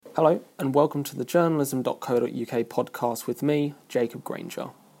Hello and welcome to the journalism.co.uk podcast with me, Jacob Granger. In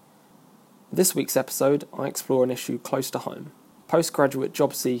this week's episode, I explore an issue close to home, postgraduate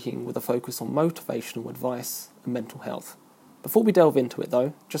job seeking with a focus on motivational advice and mental health. Before we delve into it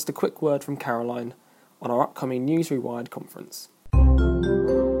though, just a quick word from Caroline on our upcoming News Rewired conference.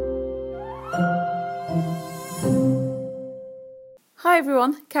 Hi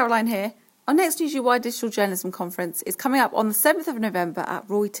everyone, Caroline here. Our next News Rewired Digital Journalism Conference is coming up on the 7th of November at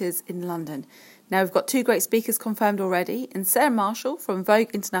Reuters in London. Now we've got two great speakers confirmed already, in Sarah Marshall from Vogue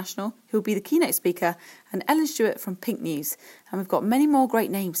International, who will be the keynote speaker, and Ellen Stewart from Pink News. And we've got many more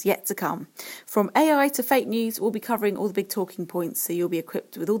great names yet to come. From AI to fake news, we'll be covering all the big talking points, so you'll be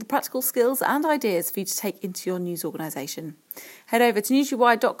equipped with all the practical skills and ideas for you to take into your news organisation. Head over to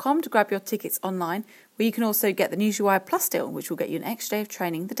newsrewired.com to grab your tickets online, where you can also get the News Rewired Plus deal, which will get you an extra day of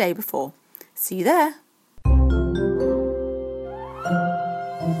training the day before. See you there.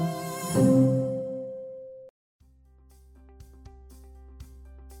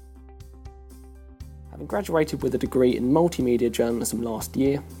 Having graduated with a degree in multimedia journalism last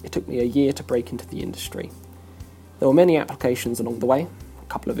year, it took me a year to break into the industry. There were many applications along the way, a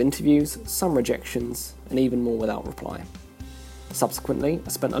couple of interviews, some rejections, and even more without reply. Subsequently, I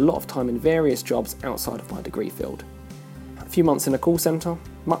spent a lot of time in various jobs outside of my degree field. A few months in a call centre,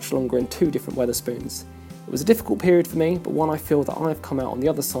 much longer in two different Wetherspoons. It was a difficult period for me, but one I feel that I've come out on the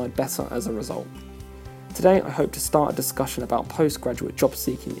other side better as a result. Today I hope to start a discussion about postgraduate job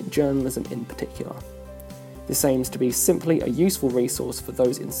seeking in journalism in particular. This aims to be simply a useful resource for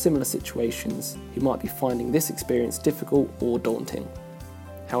those in similar situations who might be finding this experience difficult or daunting.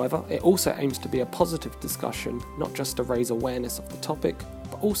 However, it also aims to be a positive discussion, not just to raise awareness of the topic,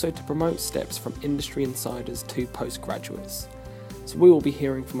 but also to promote steps from industry insiders to postgraduates. So we will be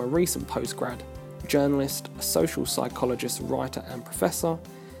hearing from a recent postgrad, a journalist, a social psychologist, writer and professor,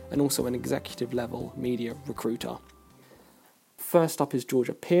 and also an executive level media recruiter. First up is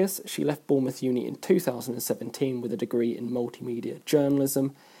Georgia Pierce. She left Bournemouth Uni in 2017 with a degree in multimedia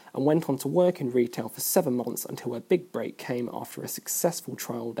journalism and went on to work in retail for 7 months until her big break came after a successful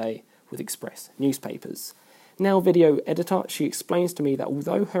trial day with Express newspapers. Now video editor, she explains to me that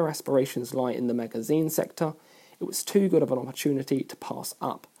although her aspirations lie in the magazine sector, it was too good of an opportunity to pass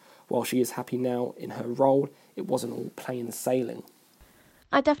up. While she is happy now in her role, it wasn't all plain sailing.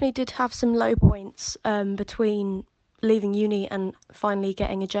 I definitely did have some low points between leaving uni and finally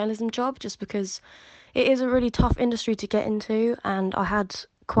getting a journalism job, just because it is a really tough industry to get into, and I had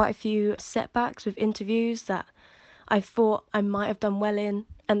quite a few setbacks with interviews that I thought I might have done well in,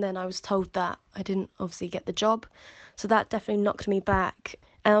 and then I was told that I didn't obviously get the job. So that definitely knocked me back.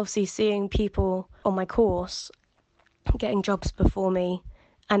 And obviously seeing people on my course getting jobs before me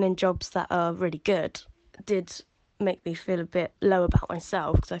and in jobs that are really good did make me feel a bit low about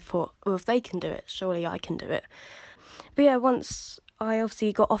myself, because I thought, well, if they can do it, surely I can do it. But yeah, once I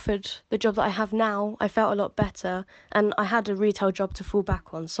obviously got offered the job that I have now, I felt a lot better, and I had a retail job to fall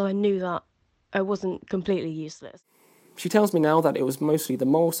back on, so I knew that I wasn't completely useless. She tells me now that it was mostly the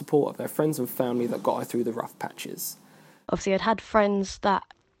moral support of their friends and family that got her through the rough patches. Obviously, I'd had friends that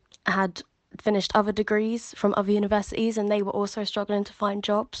had finished other degrees from other universities, and they were also struggling to find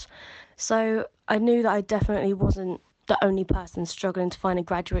jobs. So I knew that I definitely wasn't the only person struggling to find a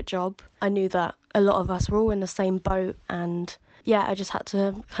graduate job. I knew that a lot of us were all in the same boat, and yeah, I just had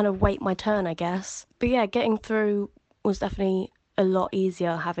to kind of wait my turn, I guess. But yeah, getting through was definitely a lot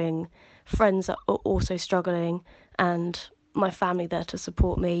easier, having friends that are also struggling and my family there to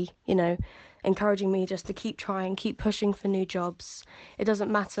support me, encouraging me just to keep trying, keep pushing for new jobs. It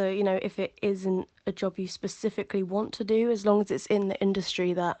doesn't matter, if it isn't a job you specifically want to do, as long as it's in the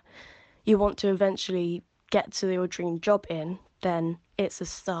industry that you want to eventually get to your dream job in, then it's a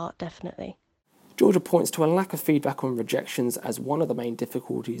start, definitely. Georgia points to a lack of feedback on rejections as one of the main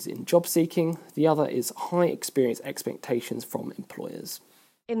difficulties in job seeking. The other is high experience expectations from employers.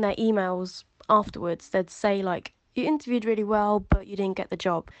 In their emails afterwards, they'd say, you interviewed really well, but you didn't get the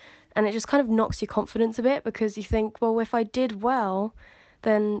job. And it just kind of knocks your confidence a bit, because you think, well, if I did well,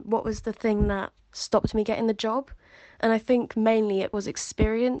 then what was the thing that stopped me getting the job? And I think mainly it was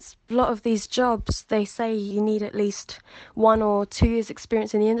experience. A lot of these jobs, they say you need at least 1 or 2 years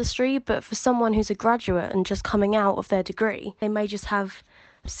experience in the industry, but for someone who's a graduate and just coming out of their degree, they may just have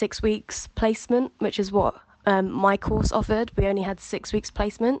 6 weeks placement, which is what my course offered. We only had 6 weeks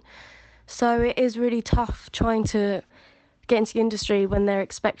placement. So it is really tough trying to get into the industry when they're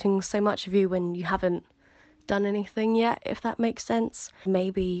expecting so much of you when you haven't done anything yet, if that makes sense.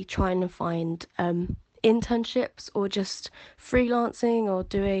 Maybe trying to find internships or just freelancing or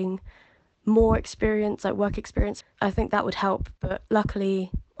doing more experience, like work experience. I think that would help, but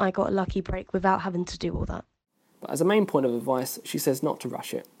luckily I got a lucky break without having to do all that. But as a main point of advice, she says not to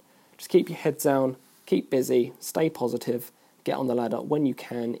rush it. Just keep your head down, keep busy, stay positive, get on the ladder when you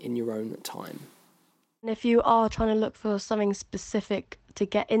can in your own time. And if you are trying to look for something specific to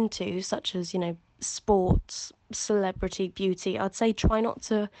get into, such as, sports, celebrity, beauty, I'd say try not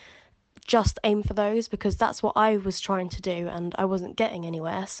to just aim for those, because that's what I was trying to do and I wasn't getting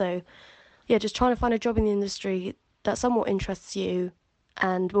anywhere. So yeah, just trying to find a job in the industry that somewhat interests you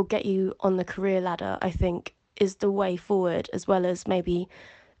and will get you on the career ladder, I think, is the way forward, as well as maybe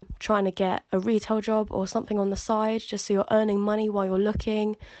trying to get a retail job or something on the side, just so you're earning money while you're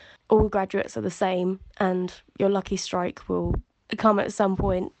looking. All graduates are the same, and your lucky strike will come at some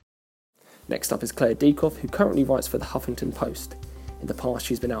point. Next up is Claire Deacoff, who currently writes for the Huffington Post. In the past,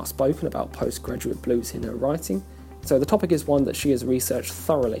 she's been outspoken about postgraduate blues in her writing, so the topic is one that she has researched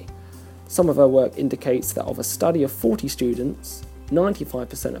thoroughly. Some of her work indicates that of a study of 40 students,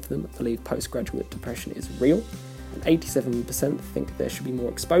 95% of them believe postgraduate depression is real, and 87% think there should be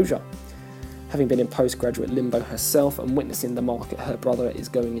more exposure. Having been in postgraduate limbo herself and witnessing the market her brother is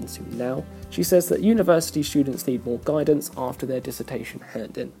going into now, she says that university students need more guidance after their dissertation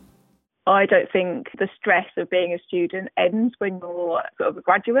handed in. I don't think the stress of being a student ends when you're sort of a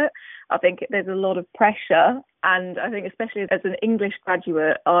graduate. I think there's a lot of pressure, and I think especially as an English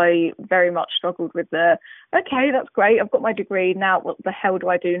graduate, I very much struggled with okay, that's great, I've got my degree, now what the hell do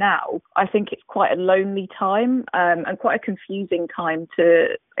I do now? I think it's quite a lonely time and quite a confusing time to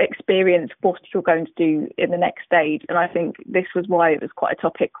experience what you're going to do in the next stage, and I think this was why it was quite a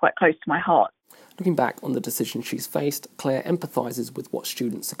topic quite close to my heart. Looking back on the decision she's faced, Claire empathises with what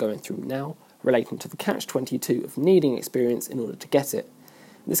students are going through now, relating to the catch-22 of needing experience in order to get it.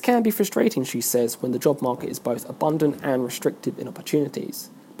 This can be frustrating, she says, when the job market is both abundant and restrictive in opportunities,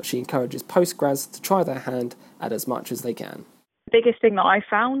 but she encourages postgrads to try their hand at as much as they can. The biggest thing that I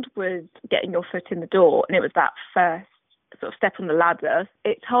found was getting your foot in the door, and it was that first sort of step on the ladder.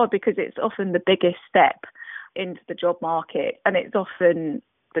 It's hard because it's often the biggest step into the job market, and it's often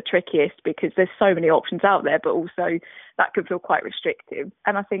the trickiest because there's so many options out there, but also that can feel quite restrictive.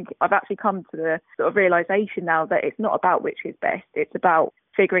 And I think I've actually come to the sort of realisation now that it's not about which is best, it's about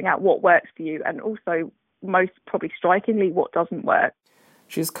figuring out what works for you, and also, most probably strikingly, what doesn't work.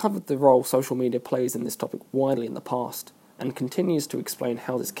 She has covered the role social media plays in this topic widely in the past, and continues to explain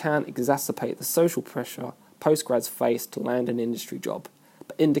how this can exacerbate the social pressure postgrads face to land an industry job,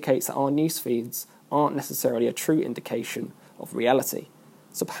 but indicates that our news feeds aren't necessarily a true indication of reality.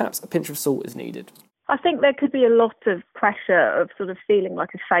 So perhaps a pinch of salt is needed. I think there could be a lot of pressure of sort of feeling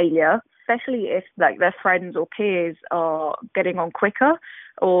like a failure, especially if like their friends or peers are getting on quicker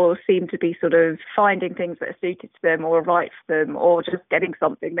or seem to be sort of finding things that are suited to them or are right for them, or just getting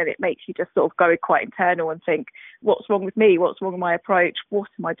something. Then it makes you just sort of go quite internal and think, what's wrong with me? What's wrong with my approach? What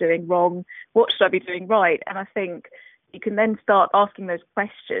am I doing wrong? What should I be doing right? And I think you can then start asking those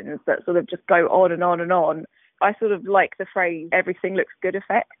questions that sort of just go on and on and on. I sort of like the phrase, everything looks good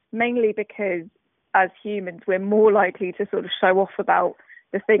effect, mainly because as humans, we're more likely to sort of show off about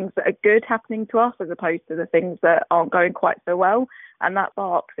the things that are good happening to us as opposed to the things that aren't going quite so well. And that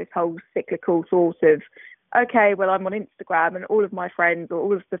sparks this whole cyclical thought of, okay, well, I'm on Instagram and all of my friends or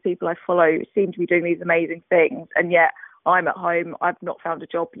all of the people I follow seem to be doing these amazing things, and yet I'm at home, I've not found a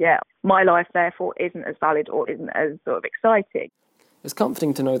job yet. My life, therefore, isn't as valid or isn't as sort of exciting. It's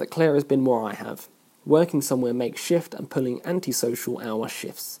comforting to know that Claire has been where I have, working somewhere makeshift and pulling antisocial hour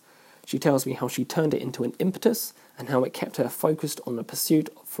shifts. She tells me how she turned it into an impetus and how it kept her focused on the pursuit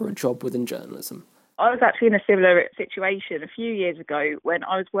for a job within journalism. I was actually in a similar situation a few years ago when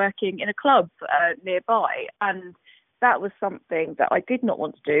I was working in a club nearby, and that was something that I did not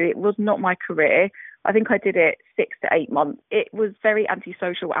want to do. It was not my career. I think I did it 6 to 8 months. It was very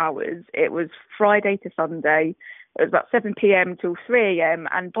antisocial hours. It was Friday to Sunday. It was about 7 p.m. till 3 a.m.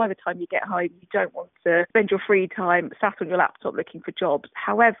 And by the time you get home, you don't want to spend your free time sat on your laptop looking for jobs.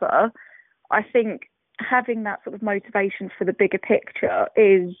 However, I think having that sort of motivation for the bigger picture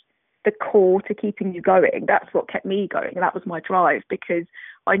is the core to keeping you going. That's what kept me going. That was my drive, because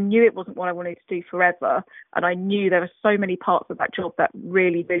I knew it wasn't what I wanted to do forever. And I knew there were so many parts of that job that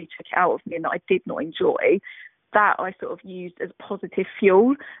really, really took it out of me and that I did not enjoy. That I sort of used as positive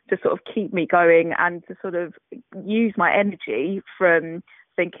fuel to sort of keep me going and to sort of use my energy from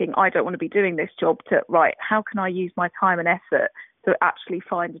thinking I don't want to be doing this job to, right, how can I use my time and effort to actually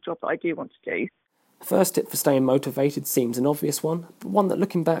find a job that I do want to do? The first tip for staying motivated seems an obvious one, but one that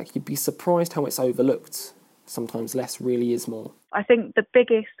looking back you'd be surprised how it's overlooked. Sometimes less really is more. I think the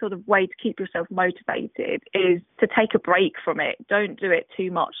biggest sort of way to keep yourself motivated is to take a break from it. Don't do it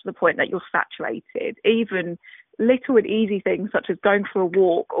too much to the point that you're saturated. Even little and easy things such as going for a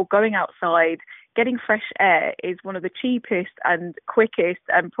walk or going outside, getting fresh air is one of the cheapest and quickest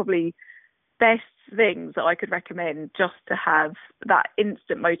and probably best things that I could recommend, just to have that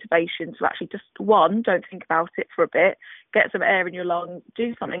instant motivation to actually just, one, don't think about it for a bit, get some air in your lungs,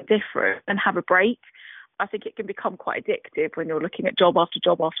 do something different and have a break. I think it can become quite addictive when you're looking at job after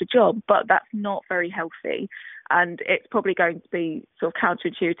job after job, but that's not very healthy. And it's probably going to be sort of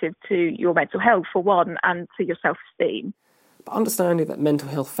counterintuitive to your mental health, for one, and to your self-esteem. But understanding that mental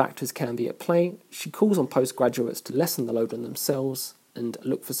health factors can be at play, she calls on postgraduates to lessen the load on themselves and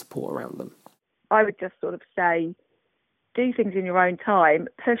look for support around them. I would just sort of say, do things in your own time,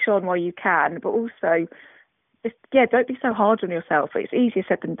 push on while you can, but also just, don't be so hard on yourself. It's easier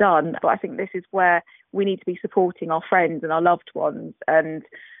said than done, but I think this is where we need to be supporting our friends and our loved ones. And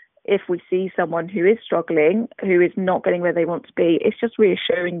if we see someone who is struggling, who is not getting where they want to be, it's just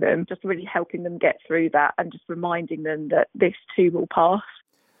reassuring them, just really helping them get through that and just reminding them that this too will pass.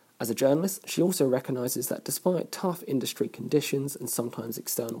 As a journalist, she also recognises that despite tough industry conditions and sometimes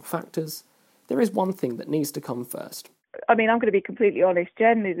external factors, there is one thing that needs to come first. I mean, I'm going to be completely honest,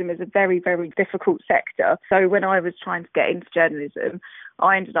 journalism is a very, very difficult sector. So when I was trying to get into journalism,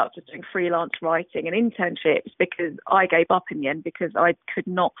 I ended up just doing freelance writing and internships because I gave up in the end because I could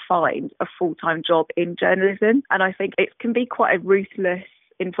not find a full-time job in journalism. And I think it can be quite a ruthless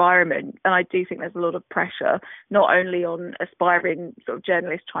environment, and I do think there's a lot of pressure, not only on aspiring sort of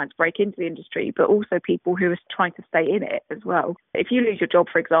journalists trying to break into the industry, but also people who are trying to stay in it as well. If you lose your job,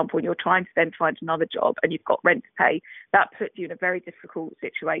 for example, and you're trying to then find another job and you've got rent to pay, that puts you in a very difficult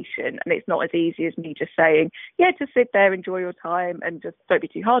situation. And it's not as easy as me just saying, just sit there, enjoy your time, and just don't be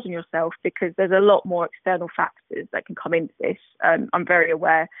too hard on yourself, because there's a lot more external factors that can come into this. I'm very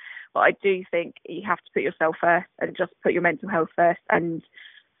aware. But I do think you have to put yourself first and just put your mental health first and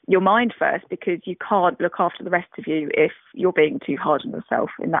your mind first, because you can't look after the rest of you if you're being too hard on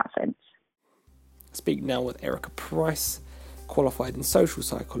yourself in that sense. Speak now with Erica Price, qualified in social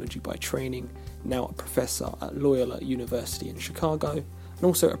psychology by training, now a professor at Loyola University in Chicago, and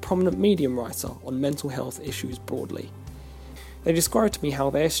also a prominent Medium writer on mental health issues broadly. They described to me how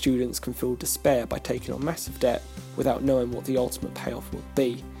their students can feel despair by taking on massive debt without knowing what the ultimate payoff will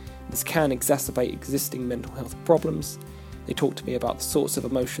be. This can exacerbate existing mental health problems. They talked to me about the sorts of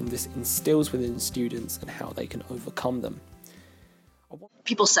emotion this instills within students and how they can overcome them.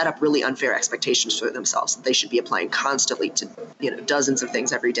 People set up really unfair expectations for themselves that they should be applying constantly to, dozens of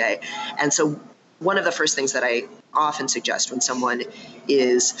things every day. And so one of the first things that I often suggest when someone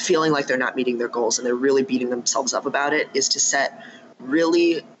is feeling like they're not meeting their goals and they're really beating themselves up about it is to set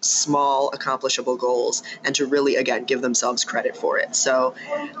really small, accomplishable goals and to really, again, give themselves credit for it. So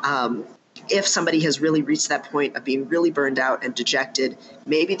if somebody has really reached that point of being really burned out and dejected,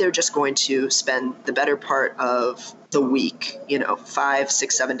 maybe they're just going to spend the better part of the week, 5,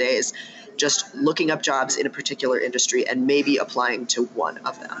 6, 7 days, just looking up jobs in a particular industry and maybe applying to one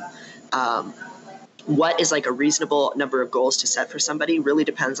of them. What is like a reasonable number of goals to set for somebody really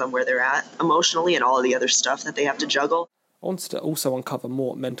depends on where they're at emotionally and all of the other stuff that they have to juggle. I wanted to also uncover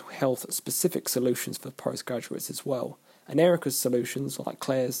more mental health specific solutions for postgraduates as well. And Erica's solutions, like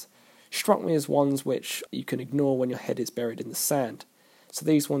Claire's, struck me as ones which you can ignore when your head is buried in the sand. So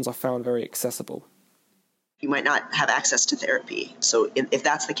these ones I found very accessible. You might not have access to therapy. So if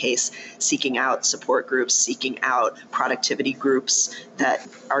that's the case, seeking out support groups, seeking out productivity groups that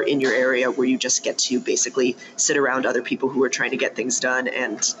are in your area where you just get to basically sit around other people who are trying to get things done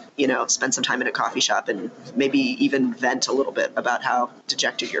and, spend some time in a coffee shop and maybe even vent a little bit about how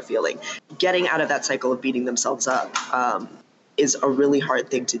dejected you're feeling. Getting out of that cycle of beating themselves up is a really hard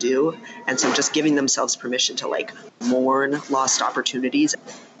thing to do. And so just giving themselves permission to mourn lost opportunities.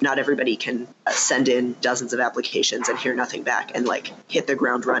 Not everybody can send in dozens of applications and hear nothing back and hit the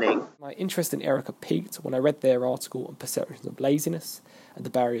ground running. My interest in Erica peaked when I read their article on perceptions of laziness and the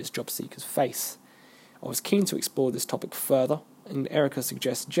barriers job seekers face. I was keen to explore this topic further, and Erica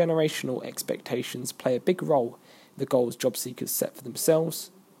suggests generational expectations play a big role in the goals job seekers set for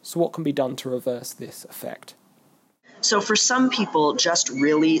themselves. So what can be done to reverse this effect? So for some people, just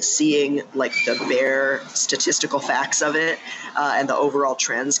really seeing the bare statistical facts of it and the overall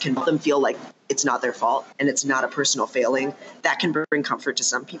trends can help them feel like it's not their fault and it's not a personal failing. That can bring comfort to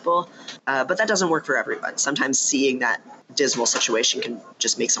some people, but that doesn't work for everyone. Sometimes seeing that dismal situation can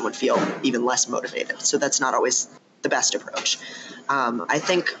just make someone feel even less motivated. So that's not always the best approach. I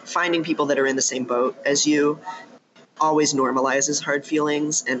think finding people that are in the same boat as you always normalizes hard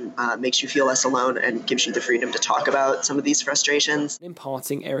feelings and makes you feel less alone and gives you the freedom to talk about some of these frustrations. In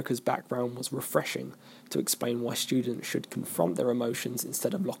parting, Erica's background was refreshing to explain why students should confront their emotions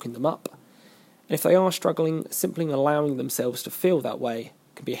instead of locking them up. And if they are struggling, simply allowing themselves to feel that way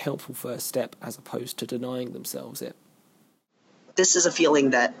can be a helpful first step as opposed to denying themselves it. This is a feeling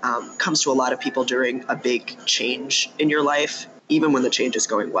that comes to a lot of people during a big change in your life, even when the change is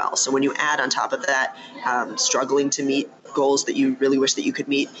going well. So when you add on top of that, struggling to meet goals that you really wish that you could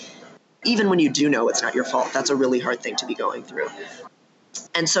meet, even when you do know it's not your fault, that's a really hard thing to be going through.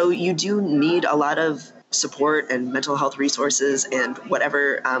 And so you do need a lot of support and mental health resources and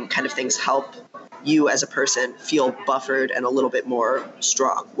whatever kind of things help you as a person feel buffered and a little bit more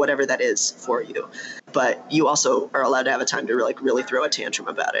strong, whatever that is for you. But you also are allowed to have a time to really throw a tantrum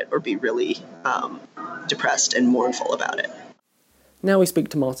about it or be really depressed and mournful about it. Now we speak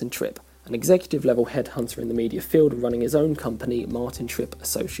to Martin Tripp, an executive-level headhunter in the media field running his own company, Martin Tripp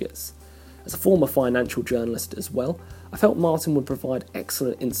Associates. As a former financial journalist as well, I felt Martin would provide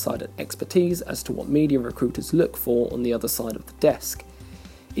excellent insight and expertise as to what media recruiters look for on the other side of the desk.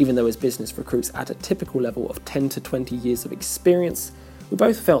 Even though his business recruits at a typical level of 10 to 20 years of experience, we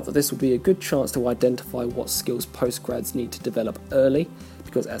both felt that this would be a good chance to identify what skills postgrads need to develop early,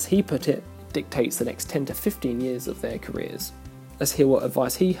 because as he put it, it dictates the next 10 to 15 years of their careers. Let's hear what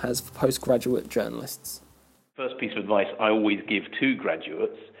advice he has for postgraduate journalists. First piece of advice I always give to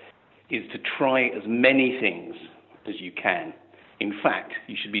graduates is to try as many things as you can. In fact,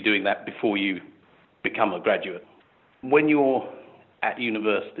 you should be doing that before you become a graduate. When you're at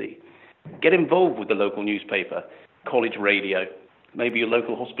university, get involved with the local newspaper, college radio, maybe your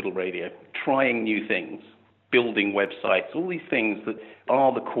local hospital radio, trying new things, building websites, all these things that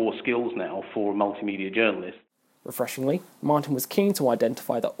are the core skills now for a multimedia journalist. Refreshingly, Martin was keen to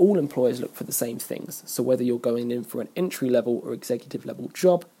identify that all employers look for the same things, so whether you're going in for an entry-level or executive-level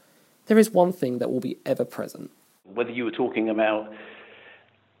job, there is one thing that will be ever present. Whether you were talking about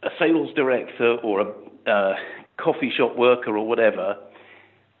a sales director or a coffee shop worker or whatever,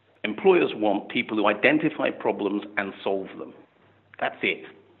 employers want people who identify problems and solve them. That's it,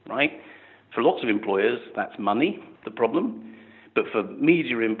 right? For lots of employers, that's money, the problem. But for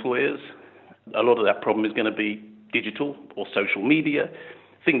media employers, a lot of that problem is going to be digital or social media,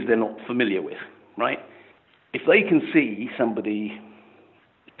 things they're not familiar with, right? If they can see somebody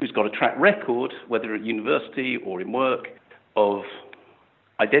who's got a track record, whether at university or in work, of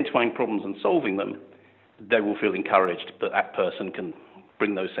identifying problems and solving them, they will feel encouraged that that person can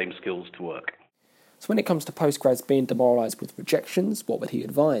bring those same skills to work. So when it comes to postgrads being demoralised with rejections, what would he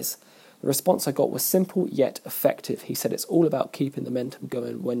advise? The response I got was simple yet effective. He said it's all about keeping the momentum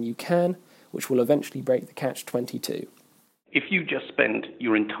going when you can, which will eventually break the catch-22. If you just spend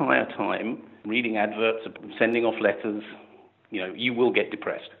your entire time reading adverts, sending off letters, you will get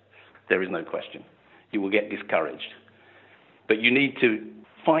depressed. There is no question. You will get discouraged. But you need to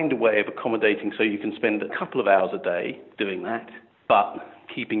find a way of accommodating so you can spend a couple of hours a day doing that, but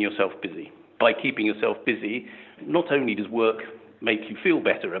keeping yourself busy. By keeping yourself busy, not only does work make you feel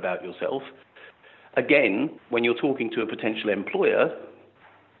better about yourself, again, when you're talking to a potential employer,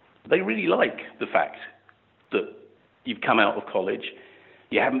 they really like the fact that you've come out of college,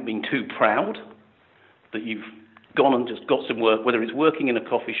 you haven't been too proud, that you've gone and just got some work, whether it's working in a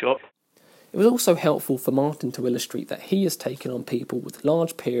coffee shop. It was also helpful for Martin to illustrate that he has taken on people with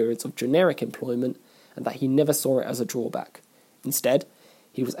large periods of generic employment and that he never saw it as a drawback. Instead,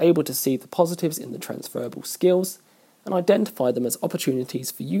 he was able to see the positives in the transferable skills and identify them as opportunities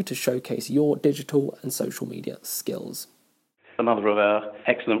for you to showcase your digital and social media skills. Another of our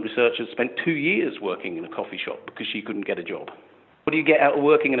excellent researchers spent 2 years working in a coffee shop because she couldn't get a job. What do you get out of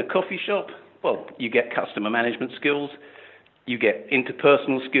working in a coffee shop? Well, you get customer management skills, you get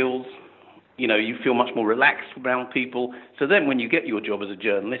interpersonal skills, you feel much more relaxed around people. So then when you get your job as a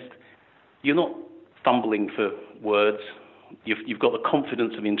journalist, you're not fumbling for words. You've got the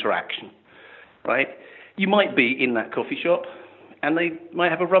confidence of interaction, right? You might be in that coffee shop and they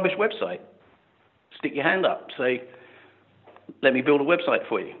might have a rubbish website. Stick your hand up, say, let me build a website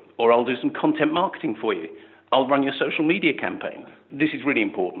for you, or I'll do some content marketing for you. I'll run your social media campaign. This is really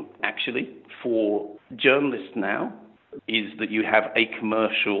important, actually, for journalists now, is that you have a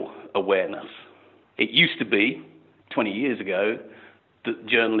commercial awareness. It used to be, 20 years ago, that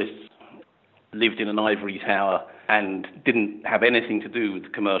journalists lived in an ivory tower and didn't have anything to do with the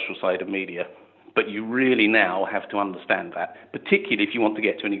commercial side of media. But you really now have to understand that, particularly if you want to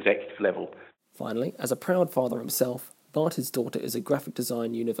get to an executive level. Finally, as a proud father himself, Martin's daughter is a graphic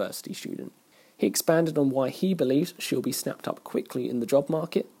design university student. He expanded on why he believes she'll be snapped up quickly in the job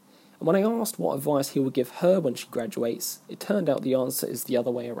market, and when I asked what advice he would give her when she graduates, it turned out the answer is the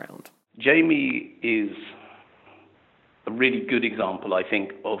other way around. Jamie is a really good example, I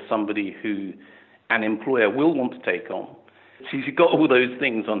think, of somebody who an employer will want to take on. She's got all those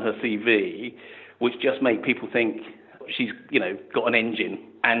things on her CV, which just make people think she's, got an engine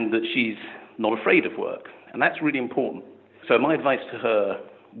and that she's not afraid of work. And that's really important. So my advice to her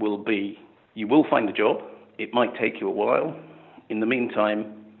will be, you will find a job. It might take you a while. In the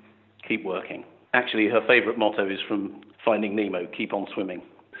meantime, keep working. Actually, her favourite motto is from Finding Nemo, keep on swimming.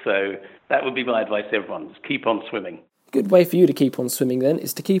 So that would be my advice to everyone, just keep on swimming. A good way for you to keep on swimming then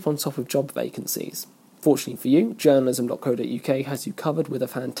is to keep on top of job vacancies. Fortunately for you, journalism.co.uk has you covered with a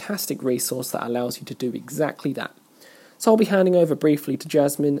fantastic resource that allows you to do exactly that. So I'll be handing over briefly to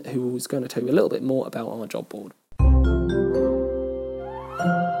Jasmine, who is going to tell you a little bit more about our job board.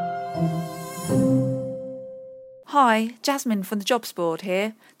 Hi, Jasmine from the Jobs Board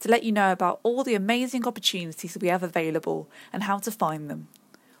here to let you know about all the amazing opportunities we have available and how to find them.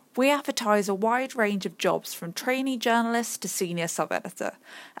 We advertise a wide range of jobs from trainee journalist to senior sub-editor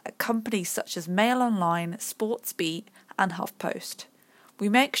at companies such as Mail Online, Sports Beat and HuffPost. We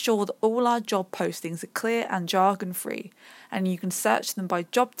make sure that all our job postings are clear and jargon-free, and you can search them by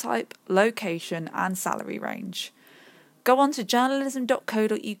job type, location and salary range. Go on to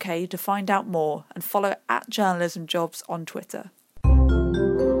journalism.co.uk to find out more and follow @journalismjobs on Twitter.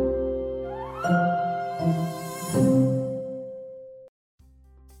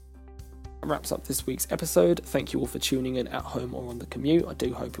 That wraps up this week's episode. Thank you all for tuning in at home or on the commute. I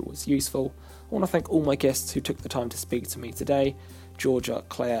do hope it was useful. I want to thank all my guests who took the time to speak to me today: Georgia,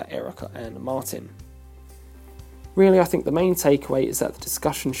 Claire, Erica and Martin. Really, I think the main takeaway is that the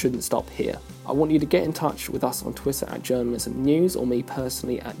discussion shouldn't stop here. I want you to get in touch with us on Twitter @journalismnews or me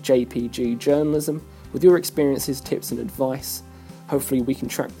personally @JPGjournalism with your experiences, tips and advice. Hopefully we can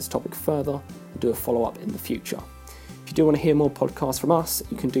track this topic further and do a follow-up in the future. If you do want to hear more podcasts from us,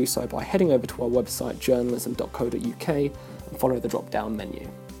 you can do so by heading over to our website journalism.co.uk and follow the drop-down menu.